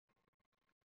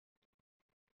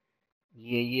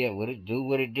What it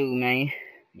do, man?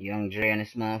 Young Dre and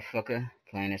this motherfucker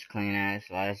playing this clean ass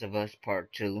Last of Us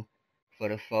Part 2 for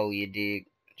the foe, you dig?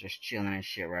 Just chilling and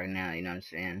shit right now, you know what I'm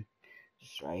saying?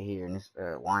 Just right here in this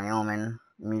Wyoming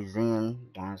museum,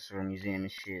 dinosaur museum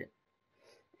and shit.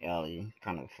 Ellie,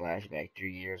 kind of flashback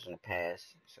 3 years in the past,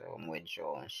 so I'm with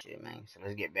Joel and shit, man. So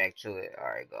let's get back to it.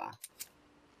 Alright, go.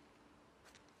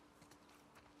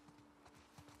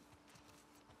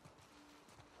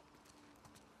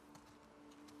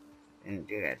 And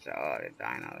do that to all the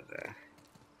dinos there.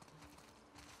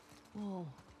 Whoa,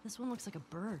 this one looks like a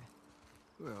bird.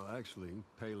 Well, actually,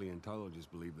 paleontologists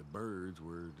believe that birds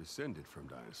were descended from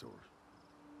dinosaurs.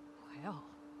 Well,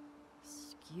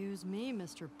 excuse me,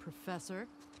 Mr. Professor.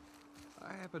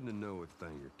 I happen to know a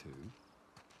thing or two.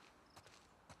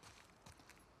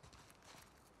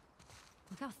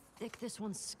 Look how thick this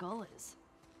one's skull is.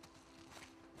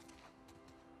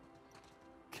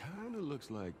 Kinda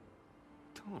looks like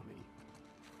Tommy.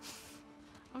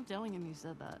 I'm telling him you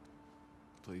said that.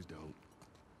 Please don't.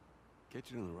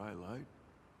 Catch it in the right light.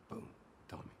 Boom,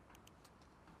 Tommy.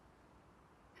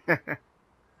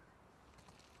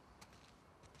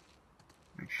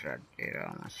 Make sure I get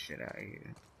all my shit out of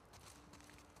here.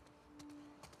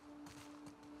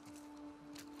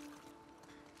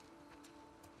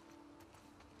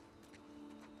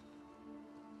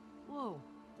 Whoa,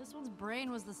 this one's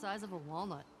brain was the size of a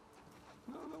walnut.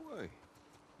 No, no way.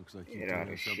 Looks like you Get two out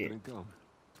have of something shit. in common.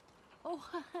 Oh,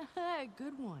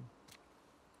 good one.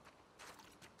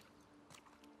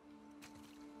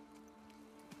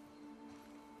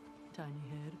 Tiny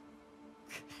head.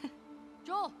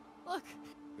 Joel, look!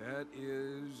 That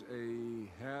is a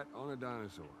hat on a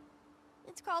dinosaur.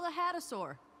 It's called a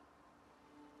hatasaur.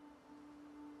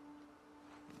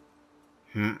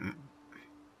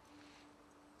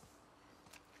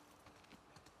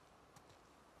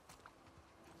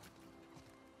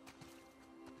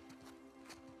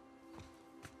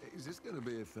 Is this gonna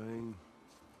be a thing?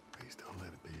 Please don't let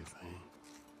it be a thing.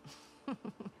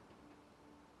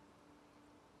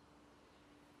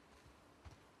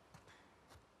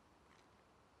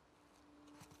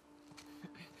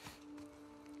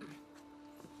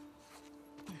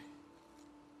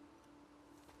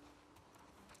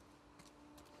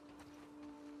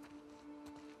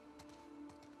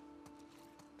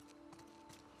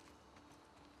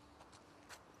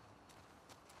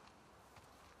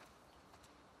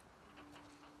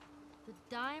 The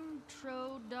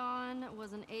Dimetrodon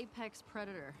was an apex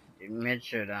predator.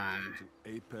 Dimetrodon. It's an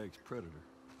apex predator.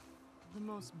 The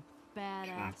most Top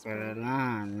badass of the predator.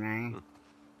 line, man.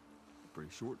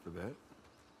 Pretty short for that.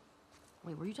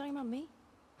 Wait, were you talking about me?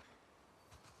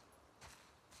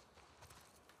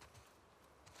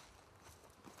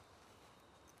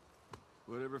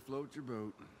 Whatever floats your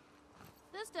boat.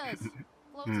 This does.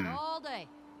 Floats it all day.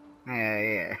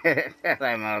 Yeah. That's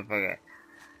that motherfucker.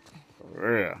 For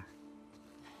real.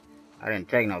 I didn't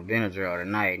take no Benadryl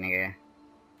tonight, nigga.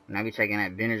 And I be taking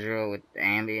that Benadryl with the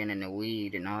Ambien and the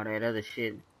weed and all that other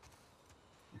shit.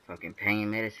 Fucking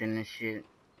pain medicine and shit.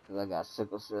 Cause I got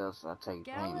sickle cell, so I take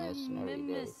pain medicine every day.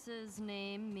 Gallimimus's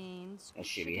name means That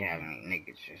shit be chicken having head.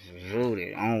 niggas just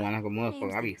zooted. I don't want like a Who names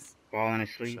motherfucker. I be these? falling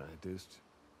asleep. Scientist.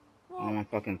 I'm Well,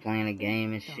 fucking playing a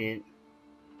game and dumb. shit.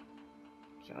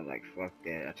 So I was like, fuck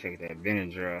that. I took that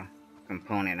Benadryl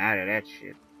component out of that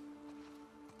shit.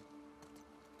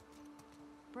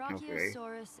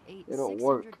 Brachiosaurus ate It'll 600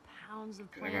 work. pounds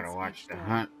of Cause I plants gotta watch each The day.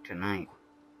 Hunt tonight.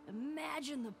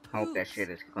 Imagine the poops. Hope that shit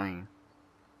is clean.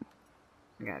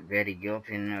 I got Betty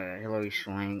Gilpin, Hillary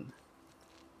Swank,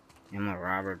 Emma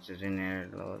Roberts is in there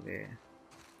a little bit.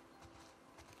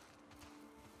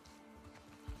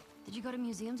 Did you go to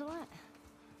museums a lot?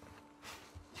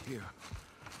 Yeah.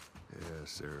 Yeah,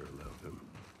 Sarah loved him.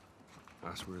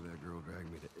 I swear that girl dragged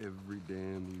me to every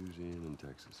damn museum in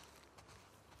Texas.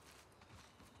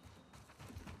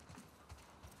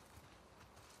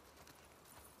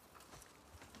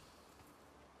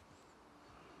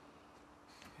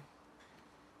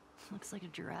 Looks like a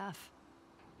giraffe.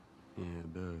 Yeah,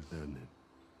 it does, doesn't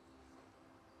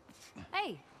it?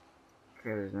 Hey,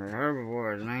 Cause they're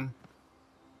herbivores, man.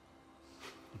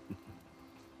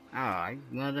 Oh, you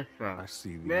motherfucker. I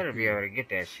see the Better be appeal. able to get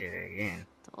that shit again.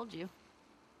 told you.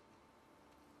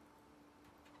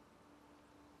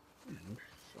 You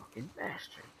fucking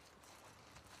bastard.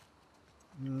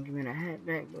 Give me the hat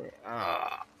back, but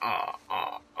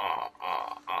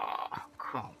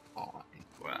come on,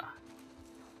 bruh.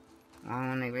 Why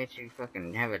don't they let you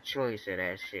fucking have a choice of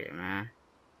that shit, man?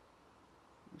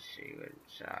 Let's see what.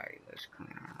 Sorry, let's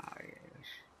clean all this.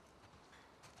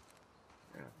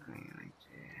 Real clean right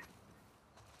there.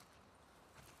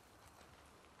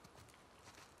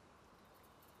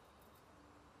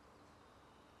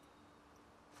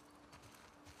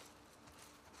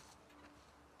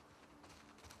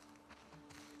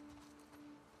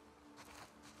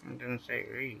 didn't say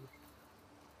read.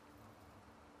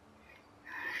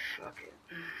 Fuck it.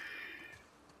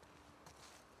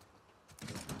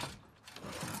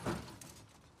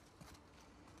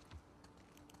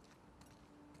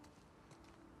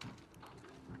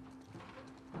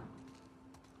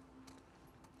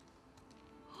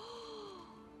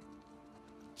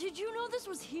 Did you know this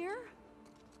was here?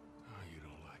 Oh, you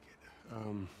don't like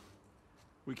it.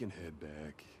 We can head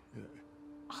back.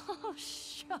 Oh,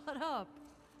 shut up.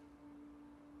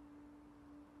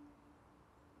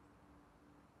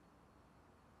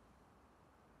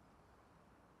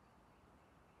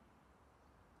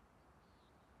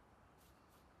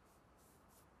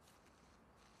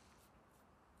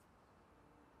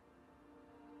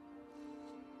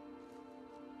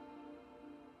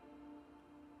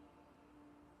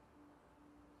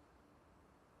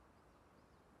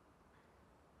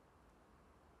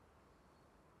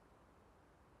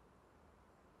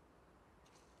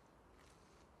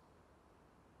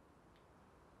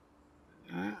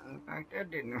 Like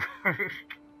that didn't work.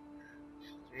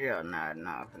 Still nodding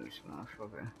off in this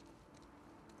motherfucker.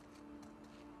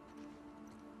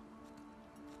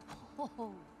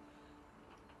 Oh.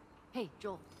 Hey,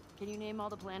 Joel, can you name all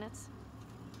the planets?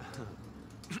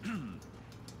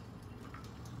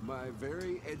 My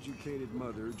very educated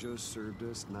mother just served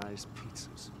us nice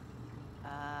pizzas.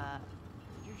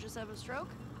 Did you just have a stroke?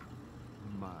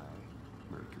 My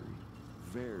Mercury,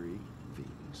 very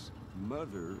Venus,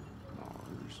 mother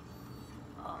Mars.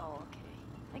 Oh, okay.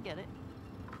 I get it.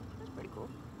 That's pretty cool.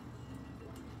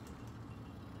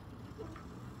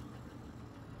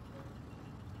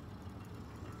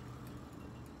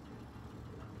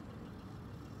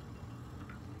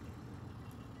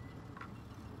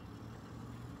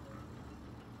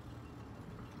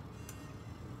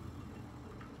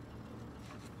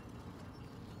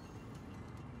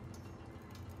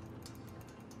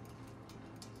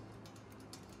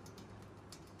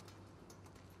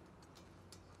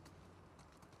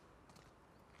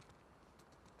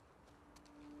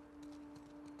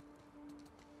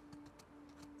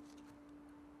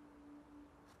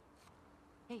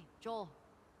 Hey, Joel,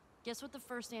 guess what the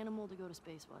first animal to go to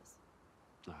space was?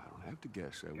 I don't have to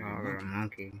guess that. Oh, a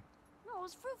monkey. No, it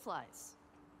was fruit flies.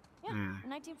 Yeah, in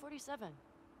 1947.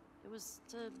 It was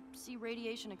to see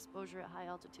radiation exposure at high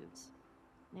altitudes.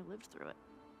 And they lived through it.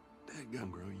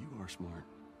 Dadgum, girl, you are smart.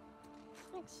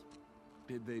 Thanks.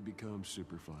 Did they become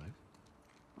superflies?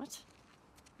 What?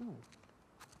 No.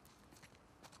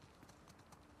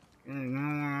 You know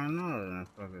what I know,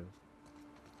 motherfuckers.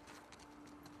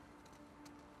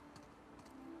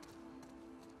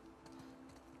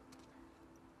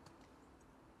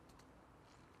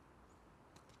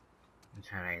 That's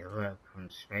how they look from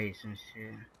space and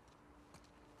shit.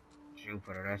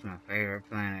 Jupiter, that's my favorite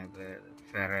planet, but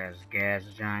fat ass gas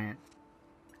giant.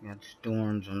 Got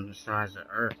storms on the size of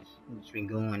Earth. It's been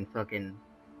going fucking,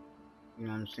 you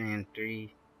know what I'm saying,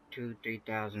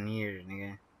 3,000 years,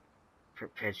 nigga.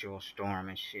 Perpetual storm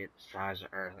and shit, the size of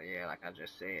Earth, yeah, like I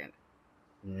just said.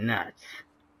 Nuts.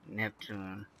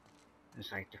 Neptune.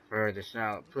 It's like the furthest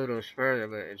out. Pluto's further,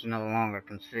 but it's no longer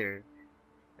considered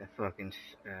a fucking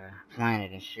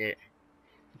planet and shit.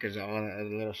 Because of all the other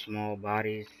little small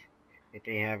bodies that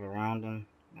they have around them.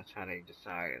 That's how they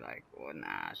decided, like, well,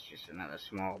 nah, it's just another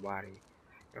small body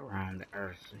around the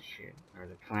Earth and shit. Or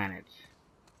the planets.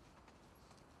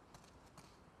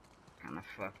 Kinda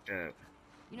fucked up.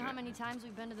 You know how many times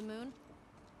we've been to the moon?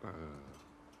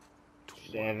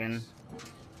 Twice. 7.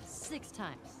 6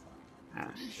 times.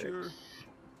 You 6. sure?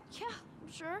 Yeah,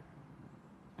 I'm sure.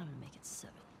 I'm gonna make it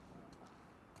 7.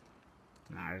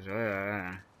 Might as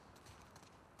well.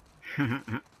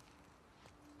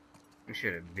 We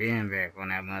should have been back on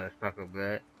that motherfucker,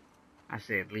 but I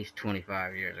said at least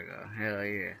 25 years ago. Hell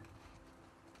yeah.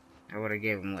 I would have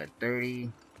given him, what, 30?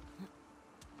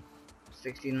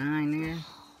 69 there?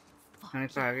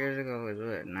 25 years ago was what,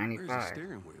 Where's the 95?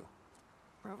 steering wheel?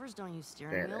 Rovers don't use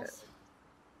steering That, wheels.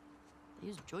 They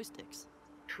use joysticks.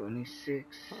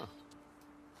 26 Huh.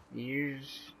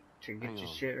 years to get Hang your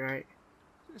on. shit right.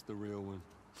 Is this the real one?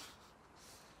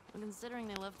 But considering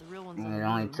they left the real ones And on it the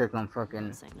only moon, took them I'm fucking,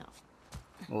 gonna say no.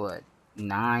 what,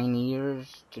 9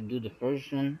 years to do the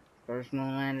first one? First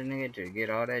moon landing, nigga, to get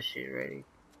all that shit ready.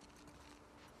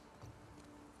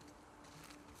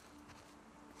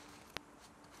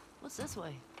 What's this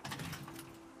way?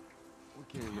 We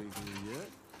can't leave here yet.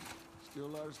 Still a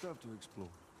lot of stuff to explore.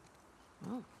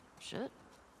 Oh, shit.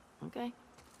 Okay.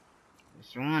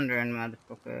 Just wondering,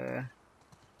 motherfucker.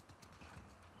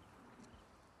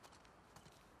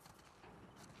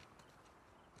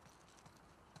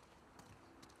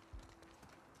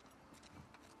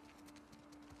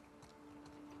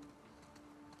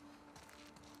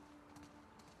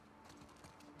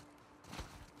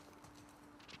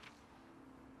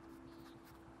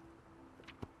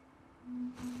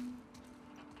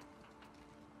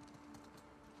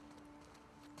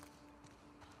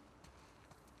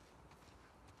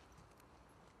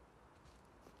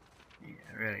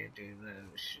 really do love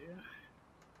this shit.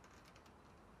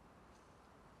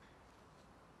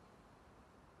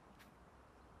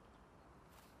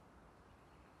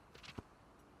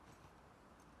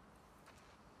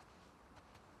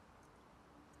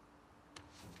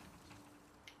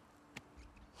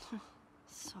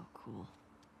 So cool.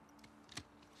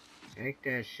 Take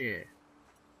that shit.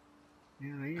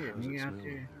 Hell yeah, How's it nigga out smell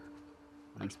there.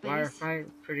 Like space? Firefight?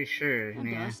 Pretty sure, And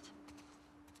nigga. dust.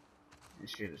 That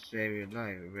shit'll save your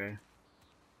life, bro.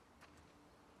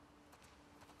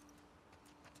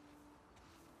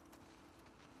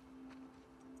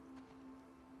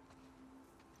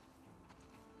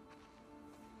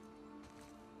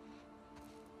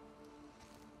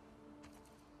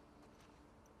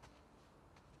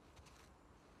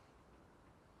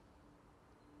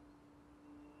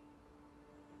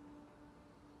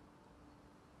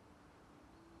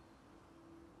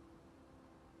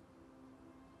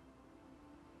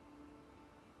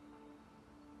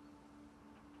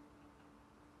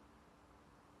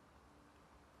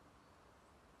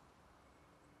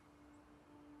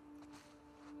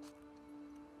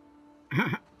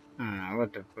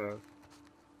 What the fuck?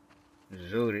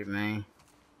 Zooted, man.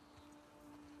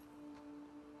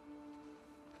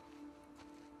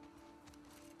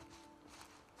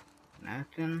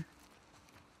 Nothing.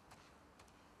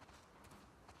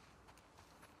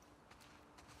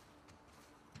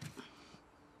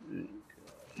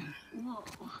 Whoa.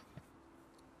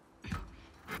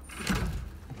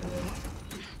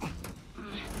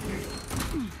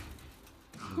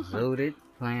 Zooted,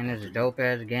 playing this dope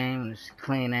ass game, this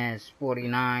clean ass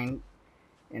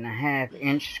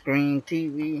 49.5-inch screen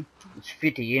TV. It's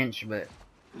 50-inch, but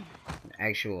the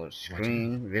actual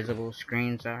screen, visible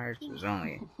screen size is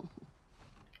only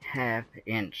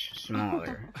half-inch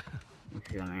smaller. You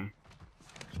feel me?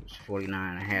 So it's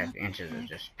 49.5 inches of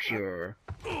just pure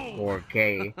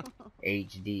 4K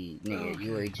HD, nigga,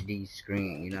 UHD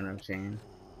screen. You know what I'm saying?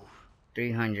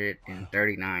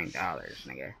 $339,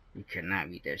 nigga. You cannot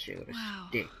beat that shit with a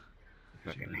stick.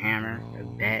 Fucking hammer, a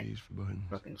bat,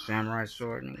 fucking samurai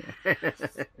sword,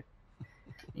 nigga.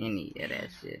 You need that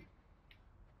shit.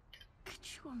 Could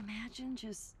you imagine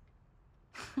just...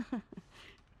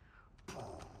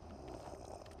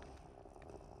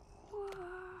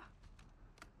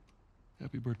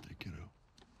 Happy birthday, kiddo.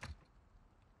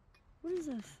 What is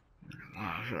this? Oh,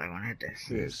 I feel like when I hit that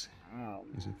shit. This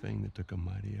is a thing that took a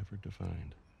mighty effort to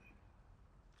find.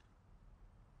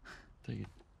 Take it.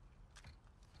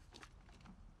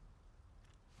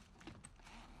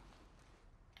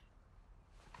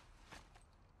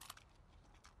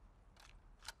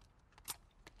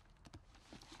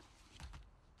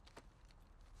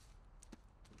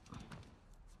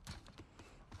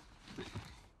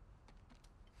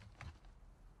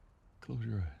 Close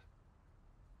your eyes.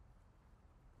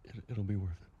 It'll be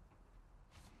worth it.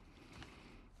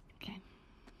 Okay.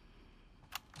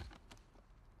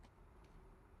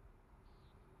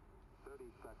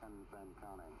 Seconds and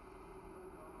counting.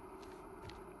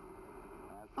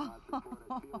 Astronauts report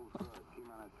it feels good.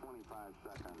 T-minus 25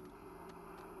 seconds.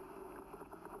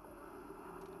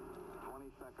 20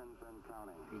 seconds and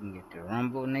counting. You can get the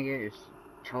rumble, nigga. It's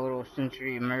total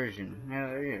sensory immersion.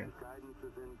 Hell yeah. Guidance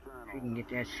is internal. If you can get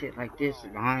that shit like this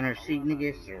behind her seat, nigga,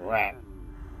 it's a wrap.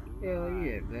 Hell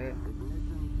yeah, man.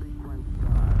 Ignition sequence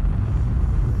start.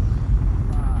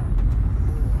 5,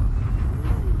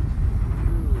 4, 3, 2,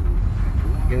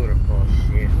 1. Beautiful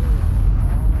shit.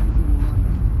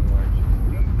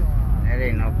 That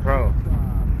ain't no pro.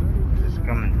 It's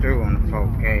coming through on the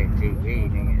 4K TV,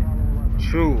 nigga.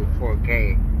 True 4K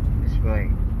display.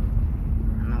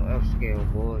 No upscale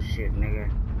bullshit, nigga.